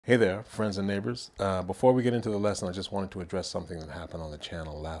Hey there, friends and neighbors. Before we get into the lesson, I just wanted to address something that happened on the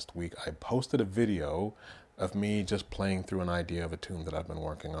channel last week. I posted a video of me just playing through an idea of a tune that I've been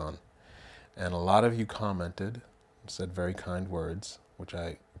working on. And a lot of you commented, said very kind words, which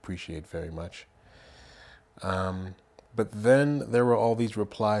I appreciate very much. But then there were all these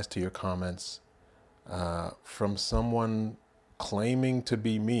replies to your comments from someone claiming to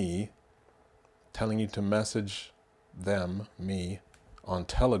be me, telling you to message them, me, on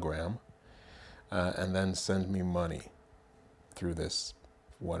Telegram, and then send me money through this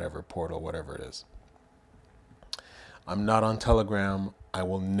whatever portal, whatever it is. I'm not on Telegram. I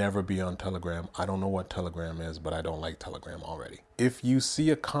will never be on Telegram. I don't know what Telegram is, but I don't like Telegram already. If you see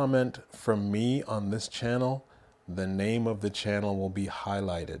a comment from me on this channel, the name of the channel will be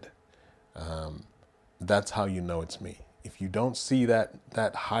highlighted. That's how you know it's me. If you don't see that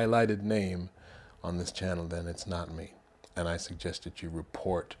highlighted name on this channel, then it's not me. And I suggest that you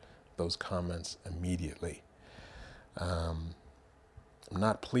report those comments immediately. I'm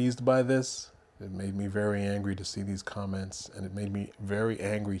not pleased by this. It made me very angry to see these comments, and it made me very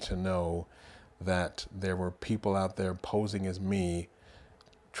angry to know that there were people out there posing as me,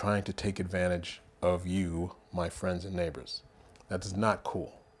 trying to take advantage of you, my friends and neighbors. That's not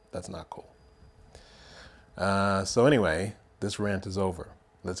cool. That's not cool. So anyway, this rant is over.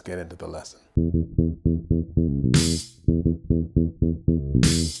 Let's get into the lesson.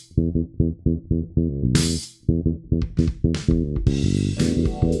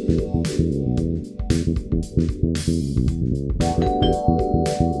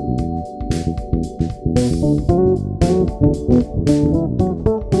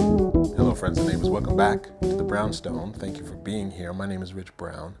 Hello, friends and neighbors. Welcome back to the Brownstone. Thank you for being here. My name is Rich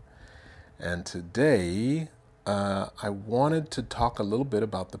Brown, and today I wanted to talk a little bit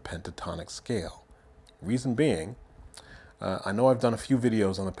about the pentatonic scale. Reason being, I know I've done a few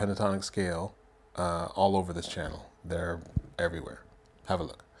videos on the pentatonic scale all over this channel. They're everywhere. Have a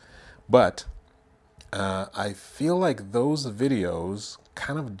look. But I feel like those videos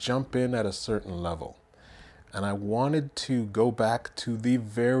kind of jump in at a certain level. And I wanted to go back to the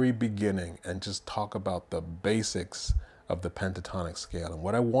very beginning and just talk about the basics of the pentatonic scale. And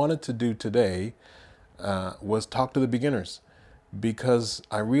what I wanted to do today was talk to the beginners, because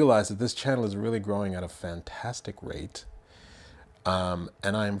I realized that this channel is really growing at a fantastic rate. And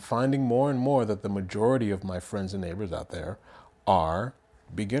I'm finding more and more that the majority of my friends and neighbors out there are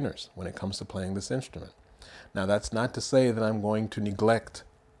beginners when it comes to playing this instrument. Now, that's not to say that I'm going to neglect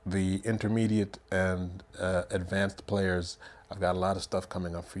the intermediate and advanced players. I've got a lot of stuff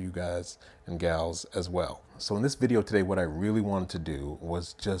coming up for you guys and gals as well. So in this video today, what I really wanted to do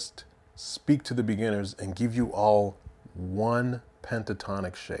was just speak to the beginners and give you all one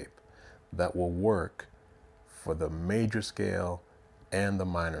pentatonic shape that will work for the major scale and the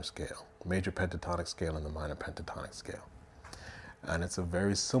minor scale, major pentatonic scale and the minor pentatonic scale. And it's a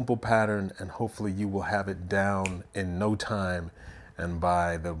very simple pattern, and hopefully you will have it down in no time, and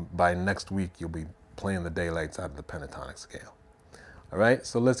by next week you'll be playing the daylights out of the pentatonic scale. All right,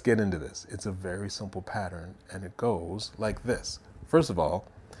 so let's get into this. It's a very simple pattern, and it goes like this. First of all,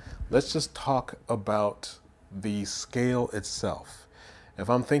 let's just talk about the scale itself. If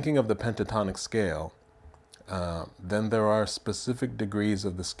I'm thinking of the pentatonic scale, then there are specific degrees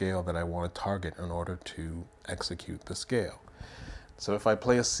of the scale that I want to target in order to execute the scale. So if I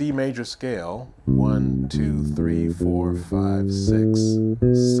play a C major scale, 1, 2, 3, 4, 5, 6,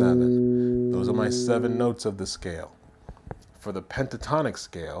 7. Those are my 7 notes of the scale. For the pentatonic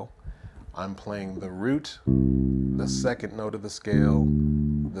scale, I'm playing the root, the 2nd note of the scale,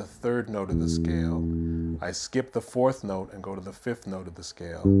 the 3rd note of the scale. I skip the 4th note and go to the 5th note of the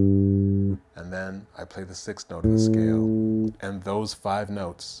scale. And then I play the 6th note of the scale. And those 5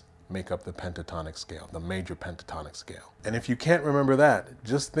 notes make up the pentatonic scale, the major pentatonic scale. And if you can't remember that,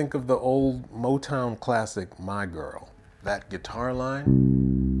 just think of the old Motown classic, My Girl. That guitar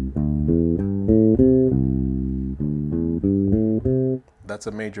line, that's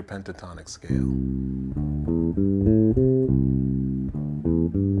a major pentatonic scale.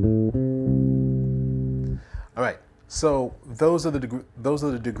 All right, so those are the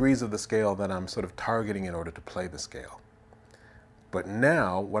degrees of the scale that I'm sort of targeting in order to play the scale. But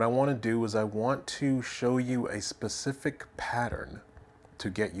now what I want to do is I want to show you a specific pattern to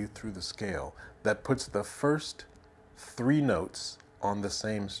get you through the scale that puts the first 3 notes on the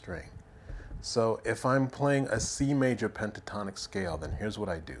same string. So if I'm playing a C major pentatonic scale, then here's what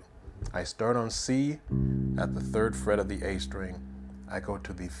I do. I start on C at the 3rd fret of the A string. I go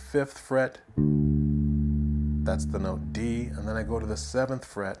to the 5th fret, that's the note D, and then I go to the 7th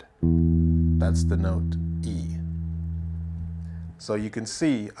fret, that's the note E. So you can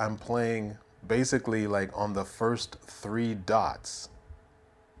see I'm playing basically like on the first 3 dots,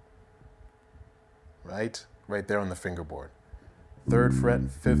 right? Right there on the fingerboard. 3rd fret,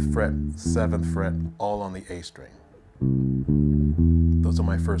 5th fret, 7th fret, all on the A string. Those are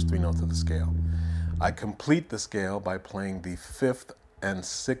my first 3 notes of the scale. I complete the scale by playing the 5th and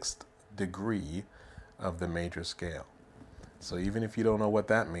 6th degree of the major scale. So even if you don't know what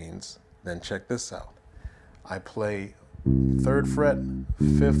that means, then check this out. I play 3rd fret,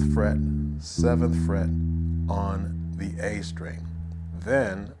 5th fret, 7th fret on the A string.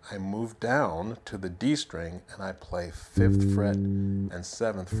 Then I move down to the D string and I play 5th fret and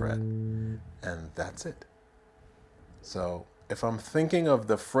 7th fret, and that's it. So if I'm thinking of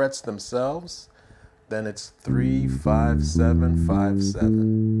the frets themselves, then it's 3, 5, 7, 5,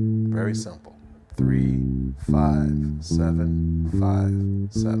 7. Very simple. 3, 5, 7,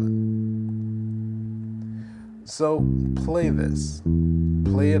 5, 7. So play this.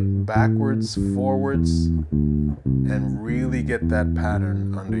 Play it backwards, forwards, and really get that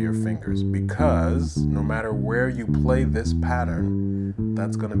pattern under your fingers, because no matter where you play this pattern,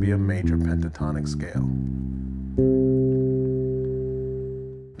 that's going to be a major pentatonic scale.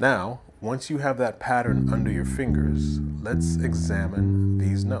 Now, once you have that pattern under your fingers, let's examine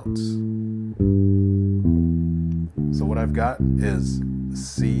these notes. So what I've got is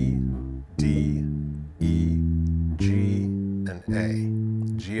C, D, E, G, and A.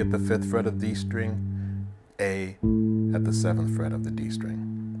 G at the 5th fret of the D string, A at the 7th fret of the D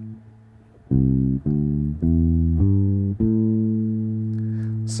string.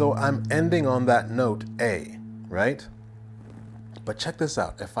 So I'm ending on that note A, right? But check this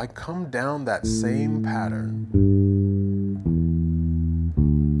out. If I come down that same pattern,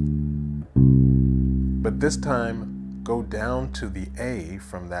 but this time go down to the A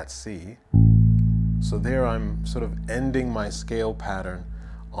from that C, so there I'm sort of ending my scale pattern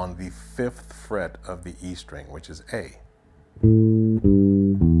on the 5th fret of the E string, which is A.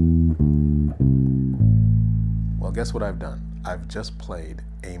 Well, guess what I've done? I've just played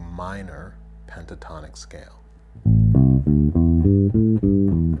a minor pentatonic scale.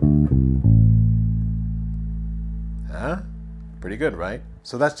 Huh? Pretty good, right?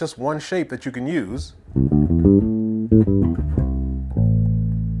 So that's just one shape that you can use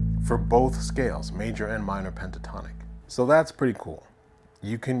for both scales, major and minor pentatonic. So that's pretty cool.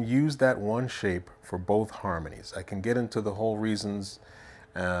 You can use that one shape for both harmonies. I can get into the whole reasons,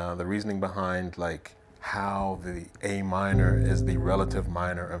 the reasoning behind like how the A minor is the relative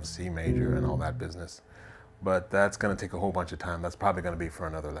minor of C major and all that business. But that's going to take a whole bunch of time. That's probably going to be for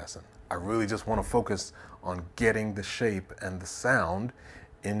another lesson. I really just want to focus on getting the shape and the sound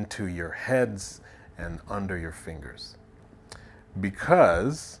into your heads and under your fingers.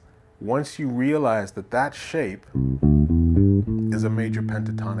 Because once you realize that that shape is a major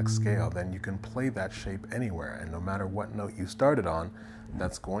pentatonic scale, then you can play that shape anywhere. And no matter what note you started on,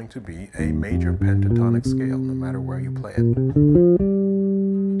 that's going to be a major pentatonic scale, no matter where you play it.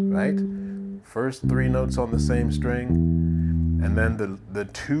 Right? First 3 notes on the same string, and then the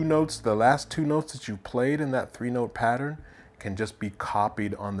 2 notes, the last 2 notes that you played in that 3-note pattern can just be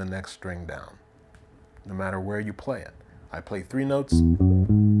copied on the next string down, no matter where you play it. I play 3 notes,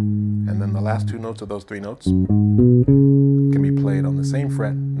 and then the last 2 notes of those 3 notes can be played on the same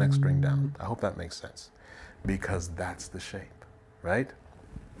fret, next string down. I hope that makes sense, because that's the shape, right?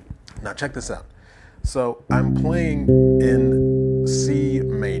 Now check this out. So I'm playing in C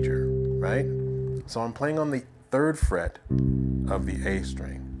major, right? So I'm playing on the 3rd fret of the A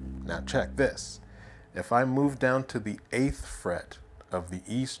string. Now check this. If I move down to the 8th fret of the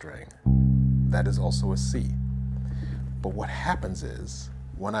E string, that is also a C. But what happens is,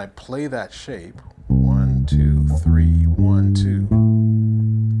 when I play that shape, 1, 2, 3, 1, 2,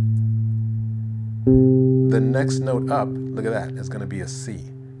 the next note up, look at that, is going to be a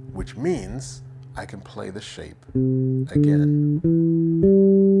C, which means I can play the shape again.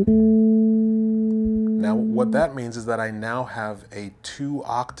 Now, what that means is that I now have a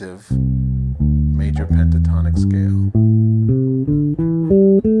 2-octave major pentatonic scale.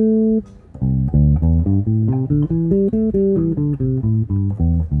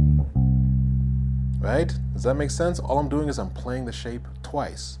 Right? Does that make sense? All I'm doing is I'm playing the shape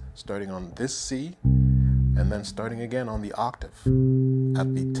twice, starting on this C, and then starting again on the octave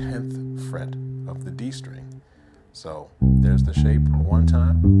at the 10th fret of the D string. So there's the shape one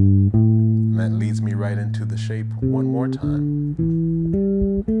time, and that leads me right into the shape one more time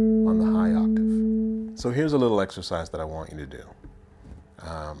on the high octave. So here's a little exercise that I want you to do.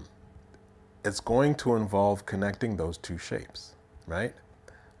 It's going to involve connecting those 2 shapes, right?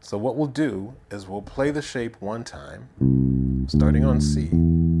 So what we'll do is we'll play the shape one time, starting on C.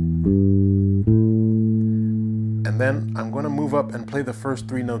 And then I'm going to move up and play the first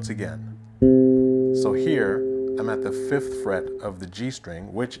 3 notes again. So here, I'm at the 5th fret of the G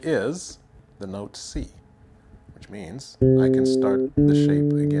string, which is the note C, which means I can start the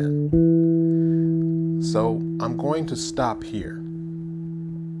shape again. So I'm going to stop here,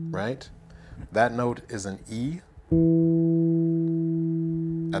 right? That note is an E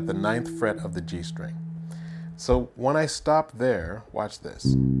at the 9th fret of the G string. So when I stop there, watch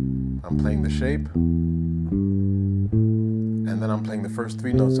this. I'm playing the shape, and then I'm playing the first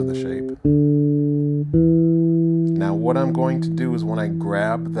 3 notes of the shape. Now what I'm going to do is when I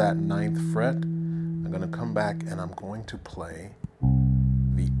grab that 9th fret, I'm going to come back and I'm going to play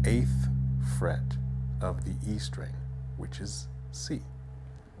the 8th fret of the E string, which is C.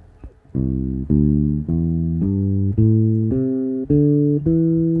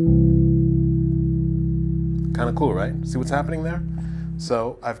 Kind of cool, right? See what's happening there?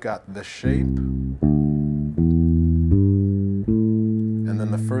 So I've got the shape, and then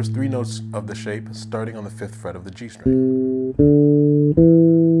the first 3 notes of the shape starting on the 5th fret of the G string.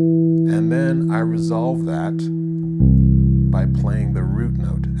 And then I resolve that by playing the root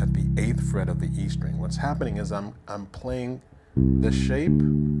note at the 8th fret of the E string. What's happening is I'm playing the shape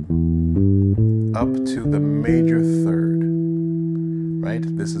up to the major 3rd, right?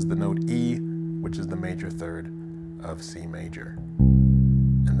 This is the note E, which is the major 3rd of C major.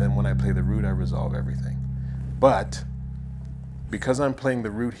 And then when I play the root, I resolve everything. But because I'm playing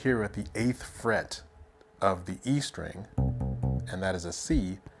the root here at the 8th fret of the E string, and that is a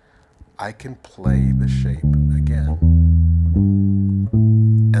C, I can play the shape again.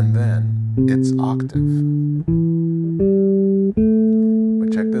 And then it's octave.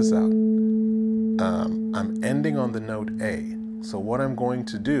 But check this out. I'm ending on the note A. So what I'm going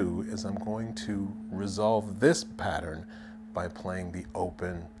to do is I'm going to resolve this pattern by playing the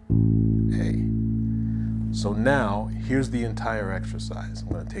open A. So now, here's the entire exercise. I'm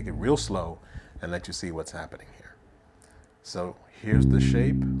going to take it real slow and let you see what's happening here. So here's the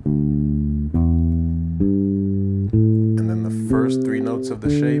shape. And then the first 3 notes of the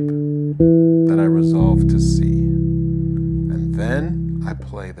shape that I resolve to C. And then I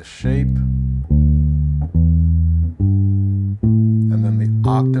play the shape. And then the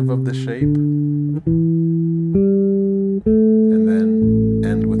octave of the shape. And then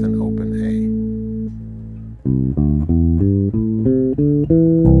end with an open A.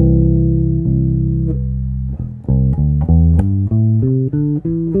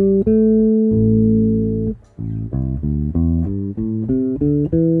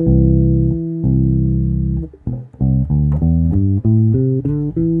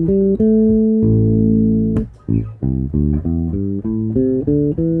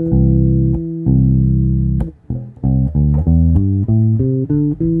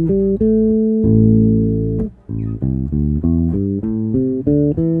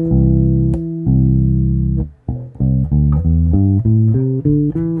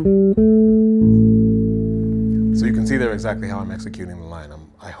 So you can see there exactly how I'm executing the line.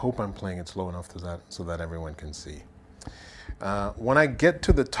 I hope I'm playing it slow enough so that everyone can see. When I get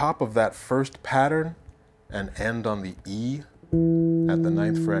to the top of that first pattern and end on the E at the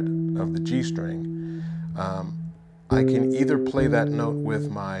 9th fret of the G string, I can either play that note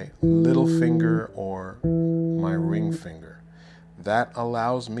with my little finger or my ring finger. That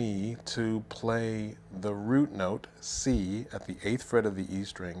allows me to play the root note C at the 8th fret of the E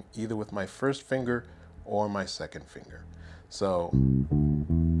string, either with my first finger or my second finger. So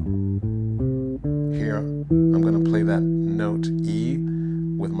here I'm going to play that note E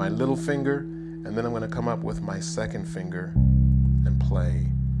with my little finger, and then I'm going to come up with my second finger and play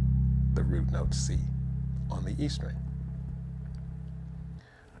the root note C on the E string.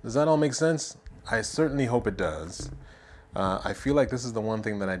 Does that all make sense? I certainly hope it does. I feel like this is the one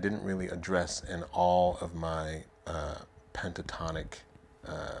thing that I didn't really address in all of my pentatonic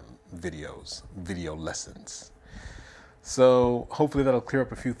video lessons. So hopefully that'll clear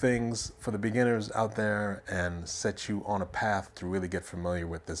up a few things for the beginners out there and set you on a path to really get familiar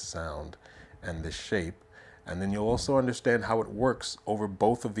with this sound and this shape. And then you'll also understand how it works over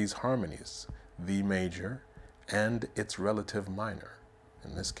both of these harmonies, the major and its relative minor.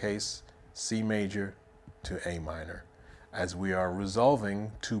 In this case, C major to A minor, as we are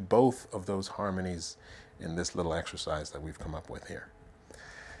resolving to both of those harmonies in this little exercise that we've come up with here.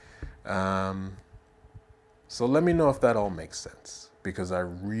 So let me know if that all makes sense, because I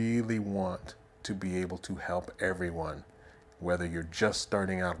really want to be able to help everyone, whether you're just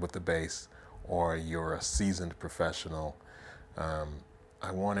starting out with the bass or you're a seasoned professional.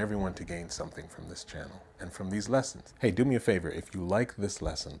 I want everyone to gain something from this channel and from these lessons. Hey, do me a favor. If you like this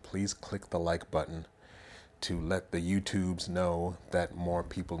lesson, please click the like button to let the YouTubes know that more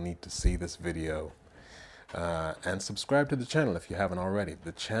people need to see this video. And subscribe to the channel if you haven't already.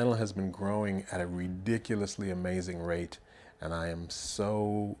 The channel has been growing at a ridiculously amazing rate, and I am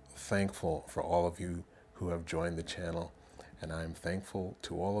so thankful for all of you who have joined the channel, and I am thankful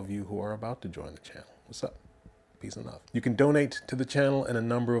to all of you who are about to join the channel. What's up? Peace and love. You can donate to the channel in a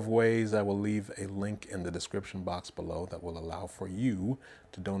number of ways. I will leave a link in the description box below that will allow for you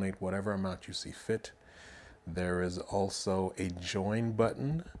to donate whatever amount you see fit. There is also a join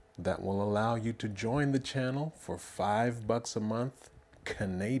button that will allow you to join the channel for $5 a month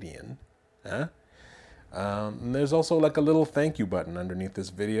Canadian. And there's also like a little thank you button underneath this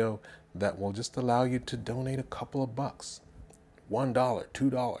video that will just allow you to donate a couple of bucks. $1,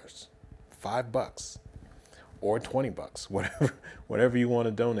 $2, $5, or $20, whatever you want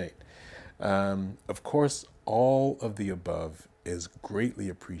to donate. Of course, all of the above is greatly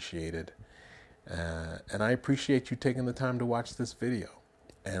appreciated. And I appreciate you taking the time to watch this video.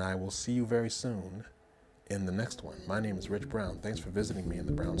 And I will see you very soon in the next one. My name is Rich Brown. Thanks for visiting me in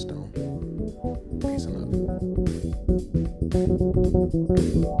the Brownstone. Peace and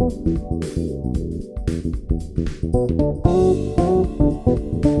love.